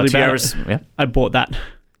itself. Feels really bad. I bought that.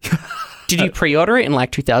 Did you pre-order it in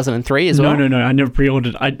like 2003 as well? No. I never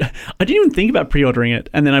pre-ordered. I didn't even think about pre-ordering it,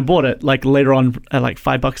 and then I bought it like later on at like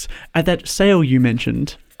 $5 at that sale you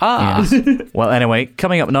mentioned. Yes. Well, anyway,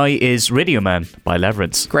 coming up now is Radio Man by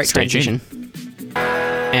Leverance. Great transition.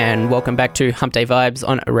 And welcome back to Hump Day Vibes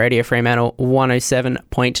on Radio Fremantle 107.9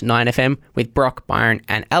 FM with Brock, Byron,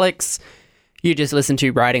 and Alex. You just listened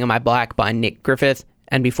to Riding on My Bike by Nick Griffith,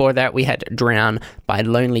 and before that we had Drown by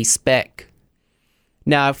Lonely Speck.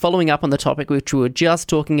 Now, following up on the topic which we were just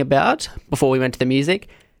talking about before we went to the music,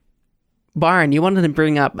 Byron, you wanted to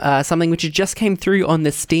bring up something which just came through on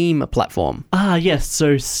the Steam platform. Yes.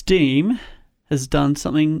 So Steam has done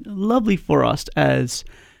something lovely for us as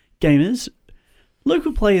gamers.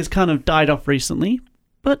 Local play has kind of died off recently,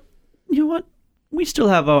 but you know what? We still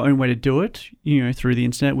have our own way to do it, through the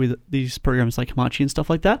internet with these programs like Hamachi and stuff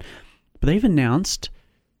like that. But they've announced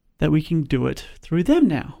that we can do it through them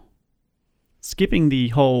now. Skipping the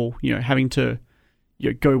whole, having to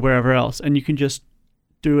go wherever else, and you can just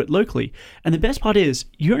do it locally. And the best part is,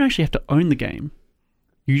 you don't actually have to own the game.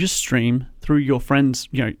 You just stream through your friend's,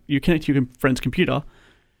 you connect to your friend's computer,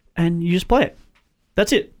 and you just play it.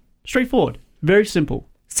 That's it. Straightforward. Very simple.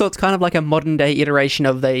 So it's kind of like a modern day iteration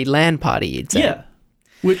of the LAN party, you'd say. Yeah.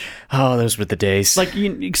 Which, those were the days. Like,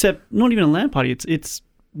 except not even a LAN party. It's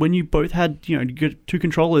when you both had, two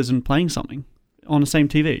controllers and playing something on the same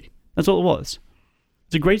TV. That's all it was.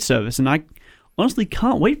 It's a great service, and I honestly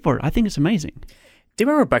can't wait for it. I think it's amazing. Do you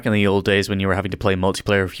remember back in the old days when you were having to play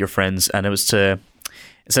multiplayer with your friends, and it was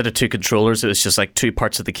instead of two controllers, it was just like two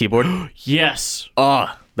parts of the keyboard? Yes.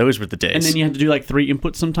 Those were the days. And then you had to do like 3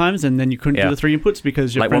 inputs sometimes, and then you couldn't do the 3 inputs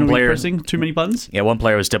because your friend was pressing too many buttons. Yeah, one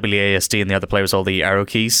player was WASD, and the other player was all the arrow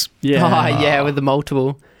keys. Yeah. With the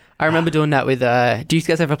multiple. I remember doing that with. Do you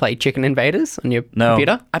guys ever play Chicken Invaders on your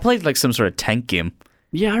computer? I played like some sort of tank game.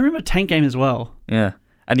 Yeah, I remember Tank Game as well. Yeah.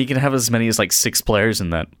 And you can have as many as like 6 players in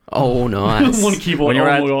that. Oh, nice. One keyboard,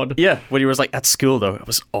 my God. Yeah, when you were like at school though, it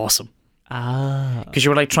was awesome. Because you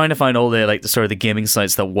were like trying to find all the like the sort of the gaming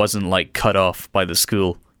sites that wasn't like cut off by the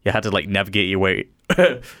school. You had to like navigate your way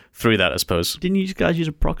through that, I suppose. Didn't you guys use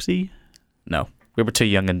a proxy? No. We were too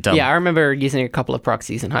young and dumb. Yeah, I remember using a couple of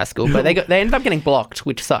proxies in high school, but they ended up getting blocked,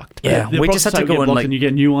 which sucked. Yeah, we just had to go on like, and you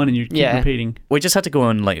get a new one and you keep repeating. We just had to go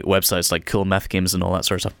on like websites like Cool Math Games and all that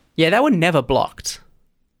sort of stuff. Yeah, they were never blocked.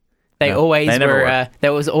 They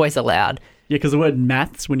was always allowed. Yeah, because the word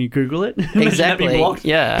maths, when you Google it, exactly. That be blocked.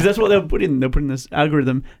 Yeah, because that's what they'll put in. They'll put in this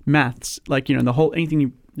algorithm, maths, like the whole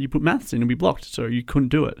anything you put maths in will be blocked, so you couldn't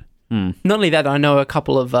do it. Not only that, I know a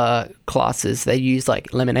couple of classes, they use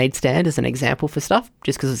like Lemonade Stand as an example for stuff,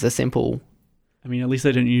 just because it's a simple... I mean, at least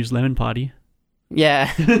they didn't use Lemon Party. Yeah,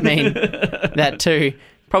 I mean, that too.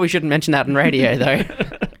 Probably shouldn't mention that on radio, though.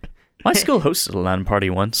 My school hosted a LAN party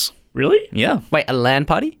once. Really? Yeah. Wait, a LAN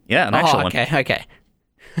party? Yeah, an actual one. Okay.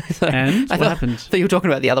 And what happened? I thought you were talking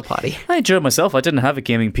about the other party. I enjoyed myself. I didn't have a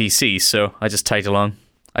gaming PC, so I just tagged along.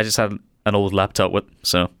 I just had an old laptop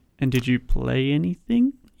so... And did you play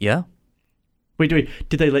anything? Yeah. Wait.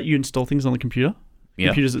 Did they let you install things on the computer? Yeah.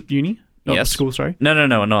 Computers at uni? Not Yes. at school, sorry? No,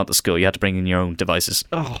 not at the school. You had to bring in your own devices.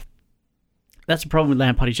 Oh, that's the problem with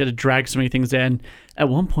LAN parties. You had to drag so many things in. At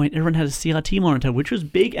one point, everyone had a CRT monitor, which was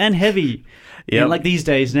big and heavy. Yeah. Like these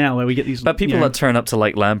days now, where we get these... But people that turn up to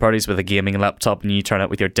like LAN parties with a gaming laptop and you turn up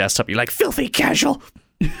with your desktop, you're like, filthy casual.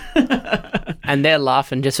 And they're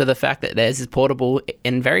laughing just for the fact that theirs is portable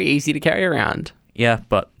and very easy to carry around. Yeah,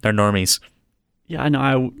 but they're normies. Yeah, I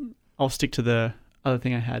know. I'll stick to the other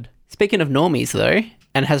thing I had. Speaking of normies, though,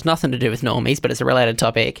 and it has nothing to do with normies, but it's a related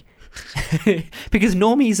topic, because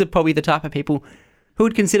normies are probably the type of people who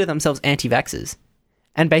would consider themselves anti-vaxxers.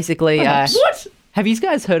 And basically... What? Have you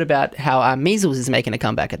guys heard about how measles is making a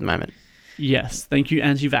comeback at the moment? Yes, thank you,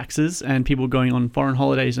 anti-vaxxers and people going on foreign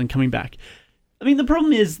holidays and coming back. I mean, the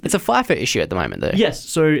problem is... It's a FIFA issue at the moment, though. Yes,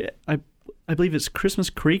 so I believe it's Christmas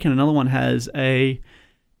Creek and another one has a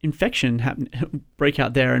infection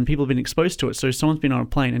breakout there and people have been exposed to it. So someone's been on a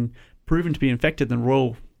plane and proven to be infected, and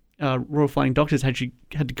Royal Flying Doctors had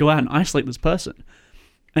to go out and isolate this person.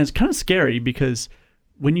 And it's kind of scary because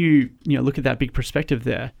when you look at that big perspective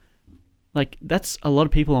there, like that's a lot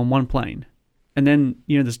of people on one plane. And then,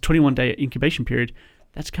 there's a 21-day incubation period.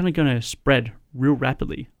 That's kind of going to spread real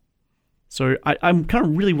rapidly. So I'm kind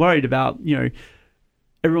of really worried about,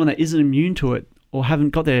 everyone that isn't immune to it or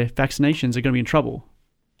haven't got their vaccinations are going to be in trouble.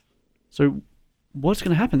 So what's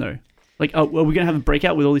going to happen, though? Like, are we going to have a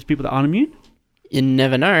breakout with all these people that aren't immune? You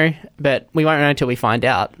never know, but we won't know until we find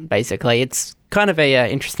out, basically. It's kind of a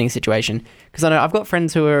interesting situation because I know I've got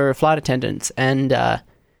friends who are flight attendants and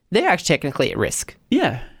they're actually technically at risk.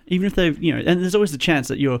 Yeah. Even if they've, and there's always the chance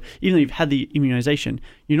that even though you've had the immunization,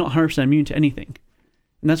 you're not 100% immune to anything.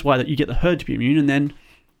 And that's why that you get the herd to be immune, and then,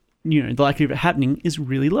 the likelihood of it happening is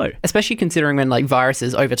really low. Especially considering when, like,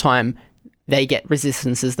 viruses, over time, they get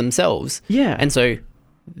resistances themselves. Yeah. And so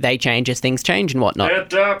they change as things change and whatnot. They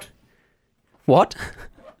adapt. What?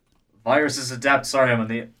 Viruses adapt. Sorry, I'm on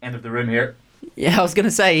the end of the room here. Yeah, I was going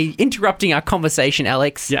to say, interrupting our conversation,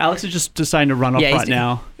 Alex. Yeah, Alex is just deciding to run off right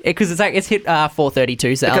now. Because it's hit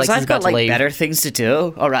 4:32, so Alex is about to leave. Because I've got better things to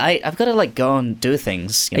do. All right, I've got to go and do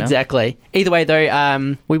things. Exactly. Either way,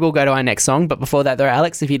 though, we will go to our next song. But before that, though,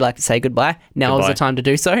 Alex, if you'd like to say goodbye, now is the time to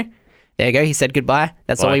do so. There you go. He said goodbye.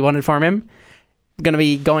 That's all we wanted from him. We're going to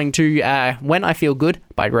be going to "When I Feel Good"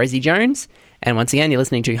 by Rosie Jones. And once again, you're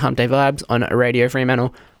listening to Hump Day Vibes on Radio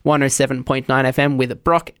Fremantle 107.9 FM with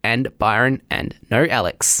Brock and Byron and no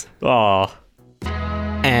Alex. Oh.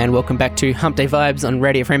 And welcome back to Hump Day Vibes on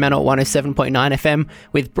Radio Fremantle 107.9 FM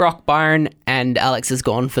with Brock, Byron, and Alex is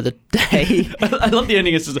gone for the day. I love the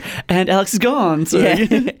ending. It's just, and Alex is gone. So.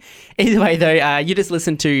 Yeah. Either way, though, you just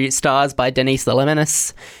listened to Stars by Denise the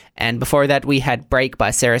Lemoness. And before that, we had Break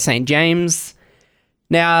by Sarah St. James.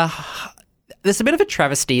 Now, there's a bit of a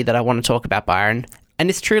travesty that I want to talk about, Byron, and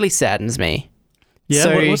this truly saddens me. Yeah,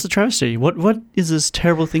 So, what's the travesty? What is this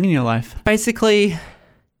terrible thing in your life? basically,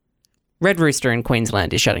 Red Rooster in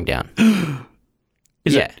Queensland is shutting down.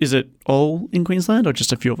 Is it all in Queensland or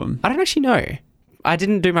just a few of them? I don't actually know. I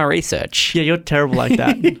didn't do my research. Yeah, you're terrible like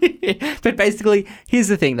that. But basically, here's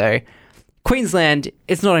the thing, though. Queensland,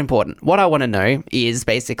 it's not important. What I want to know is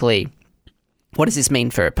basically, what does this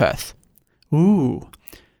mean for Perth? Ooh.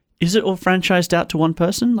 Is it all franchised out to one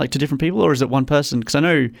person, like to different people, or is it one person? Because I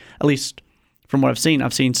know, at least from what I've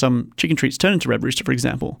seen some chicken treats turn into Red Rooster, for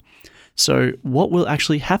example. So what will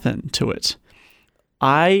actually happen to it?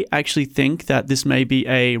 I actually think that this may be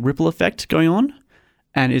a ripple effect going on,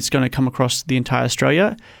 and it's going to come across the entire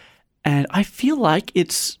Australia. And I feel like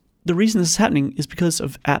the reason this is happening is because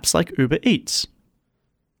of apps like Uber Eats.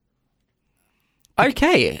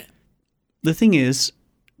 Okay. The thing is,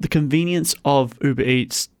 the convenience of Uber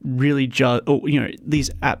Eats really these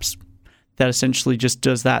apps that essentially just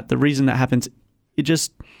does that. The reason that happens, it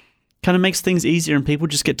just kind of makes things easier and people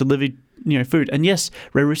just get delivered, food. And yes,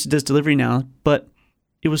 Red Rooster does delivery now, but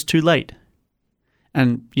it was too late.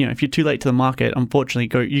 And, if you're too late to the market,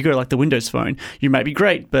 unfortunately, you go like the Windows Phone. You might be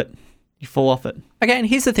great, but you fall off it. Okay, and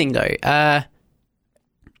here's the thing, though.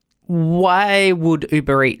 Why would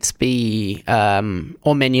Uber Eats be,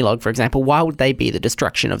 or Menulog, for example, why would they be the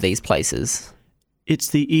destruction of these places?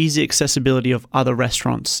 It's the easy accessibility of other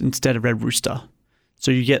restaurants instead of Red Rooster.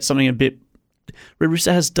 So you get something a bit... Red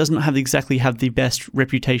Rooster doesn't exactly have the best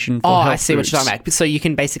reputation for health I see foods. what you're talking about. So you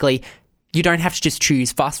can basically... You don't have to just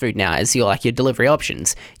choose fast food now as your delivery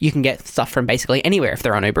options. You can get stuff from basically anywhere if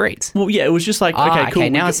they're on Uber Eats. Well, yeah, it was just like, okay, cool.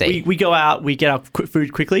 Now I see. We go out, we get our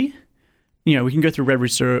food quickly. We can go through Red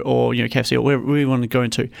Rooster or, KFC or wherever we want to go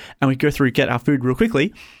into, and we go through, get our food real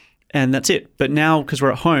quickly, and that's it. But now, because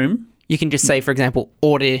we're at home... You can just say, for example,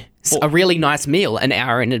 order a really nice meal an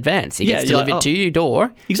hour in advance. It gets delivered to your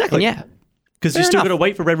door. Exactly. Yeah. Because you still got to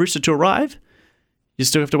wait for Red Rooster to arrive. You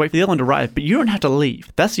still have to wait for the other one to arrive, but you don't have to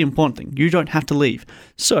leave. That's the important thing. You don't have to leave.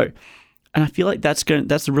 So, and I feel like that's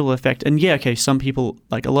the real effect. And yeah, okay, some people,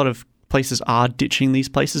 like a lot of places are ditching these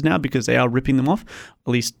places now because they are ripping them off.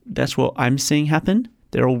 At least that's what I'm seeing happen.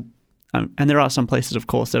 They're all, and there are some places, of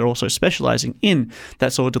course, that are also specializing in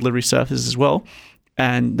that sort of delivery service as well.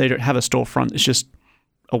 And they don't have a storefront. It's just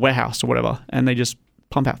a warehouse or whatever, and they just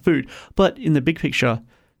pump out food. But in the big picture,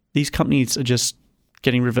 these companies are just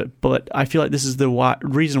getting rid of it. But I feel like this is the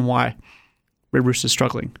reason why Red Rooster is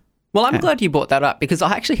struggling. Well, I'm glad you brought that up because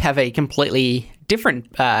I actually have a completely different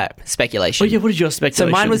speculation. Oh yeah, what is your So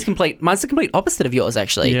speculation? mine's the complete opposite of yours,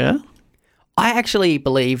 actually. Yeah. I actually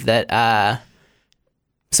believe that.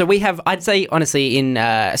 So we have, I'd say, honestly, in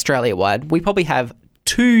Australia-wide, we probably have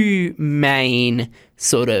two main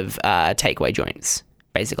sort of takeaway joints,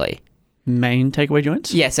 basically. Main takeaway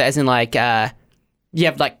joints? Yeah, so as in like, you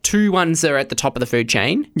have like two ones that are at the top of the food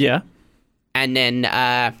chain, Yeah. and then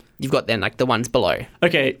you've got then like the ones below.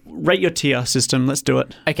 Okay, rate your tier system. Let's do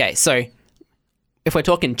it. Okay, so if we're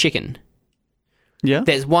talking chicken, Yeah.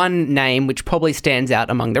 there's one name which probably stands out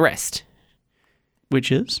among the rest.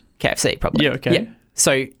 Which is? KFC, probably. Yeah, okay.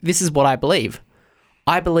 So this is what I believe.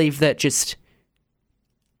 I believe that just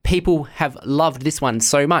people have loved this one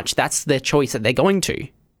so much, that's their choice that they're going to.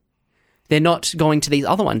 They're not going to these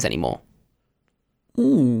other ones anymore.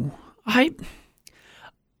 Ooh.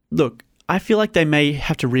 Look, I feel like they may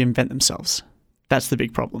have to reinvent themselves. That's the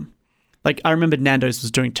big problem. Like, I remember Nando's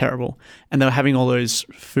was doing terrible, and they were having all those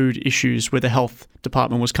food issues where the health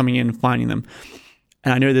department was coming in and finding them.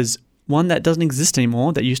 And I know there's one that doesn't exist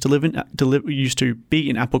anymore that used to be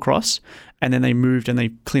in Applecross, and then they moved and they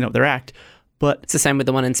cleaned up their act. But It's the same with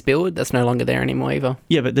the one in Spillwood. That's no longer there anymore either.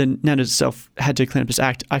 yeah, but then Nando's itself had to clean up its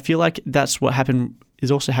act. I feel like that's what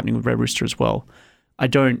is also happening with Red Rooster as well.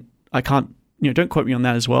 Don't quote me on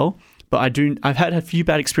that as well. But I've had a few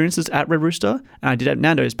bad experiences at Red Rooster, and I did at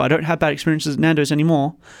Nando's, but I don't have bad experiences at Nando's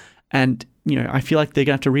anymore. And, I feel like they're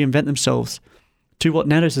going to have to reinvent themselves to what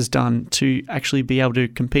Nando's has done to actually be able to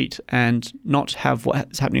compete and not have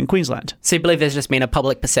what's happening in Queensland. So you believe there's just been a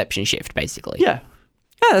public perception shift, basically? Yeah.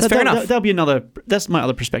 Yeah, that's fair enough. That'll be that's my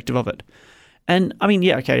other perspective of it. And I mean,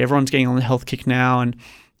 yeah, okay, everyone's getting on the health kick now, and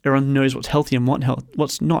everyone knows what's healthy and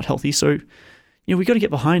what's not healthy. So, we got to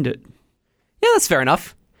get behind it. Yeah, that's fair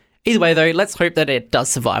enough. Either way, though, let's hope that it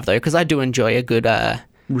does survive, though, because I do enjoy a good...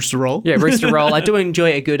 Rooster roll. Yeah, rooster roll. I do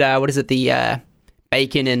enjoy a good, the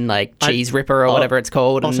bacon and, like, cheese ripper or whatever it's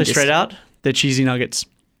called. Also, and just- straight out, the cheesy nuggets.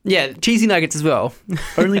 Yeah, cheesy nuggets as well.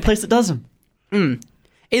 Only place that does them.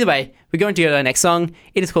 Either way, we're going to go to our next song.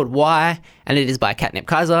 It is called Why, and it is by Catnip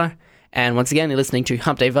Kaiser. And once again, you're listening to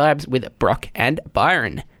Hump Day Vibes with Brock and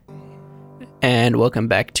Byron. And welcome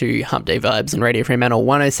back to Hump Day Vibes on Radio Fremantle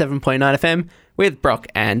 107.9 FM with Brock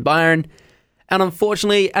and Byron. And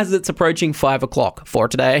unfortunately, as it's approaching 5 o'clock for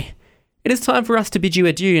today, it is time for us to bid you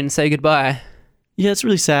adieu and say goodbye. Yeah, it's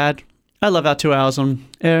really sad. I love our 2 hours on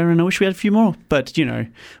air, and I wish we had a few more. But,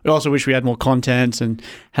 we also wish we had more content and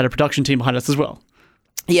had a production team behind us as well.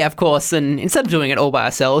 Yeah, of course. And instead of doing it all by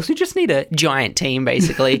ourselves, we just need a giant team,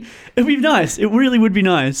 basically. It'd be nice. It really would be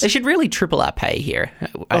nice. They should really triple our pay here,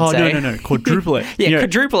 I'd say. No. Quadruple it. Yeah,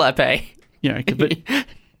 quadruple our pay. But,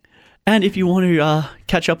 and if you want to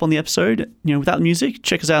catch up on the episode, without the music,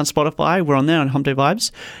 check us out on Spotify. We're on there on Hump Day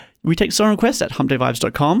Vibes. We take song requests at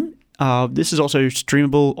humpdayvibes.com. This is also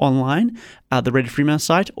streamable online at the Radio Fremantle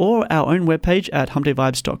site or our own webpage at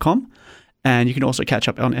humpdayvibes.com. And you can also catch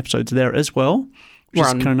up on episodes there as well. We're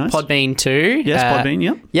on kind of nice. Podbean too. Yes, Podbean,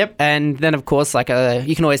 yep. Yep, and then of course, like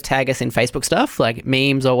you can always tag us in Facebook stuff, like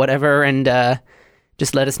memes or whatever, and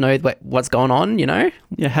just let us know what's going on, Yeah,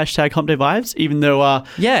 hashtag Hump Day Vibes, even though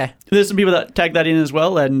there's some people that tag that in as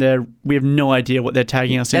well, and we have no idea what they're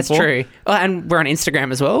tagging us in That's for. true. Oh, and we're on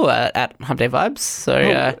Instagram as well, at Hump Day Vibes, so...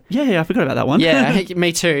 yeah, I forgot about that one. Yeah,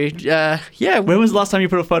 me too. When was the last time you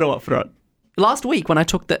put a photo up for it? Last week when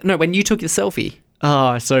when you took your selfie.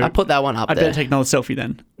 Oh, so I put that one up I there. better take another selfie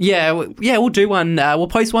then. Yeah, we'll do one. We'll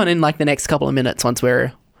post one in like the next couple of minutes once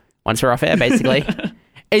we're off air, basically.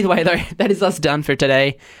 Either way, though, that is us done for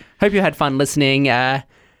today. Hope you had fun listening. And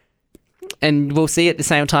we'll see you at the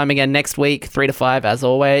same time again next week, 3 to 5 as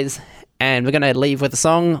always. And we're going to leave with a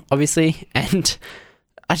song, obviously. And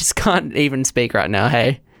I just can't even speak right now,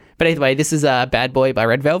 hey. But either way, this is Bad Boy by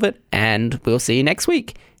Red Velvet. And we'll see you next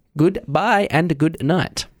week. Goodbye and good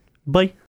night. Bye.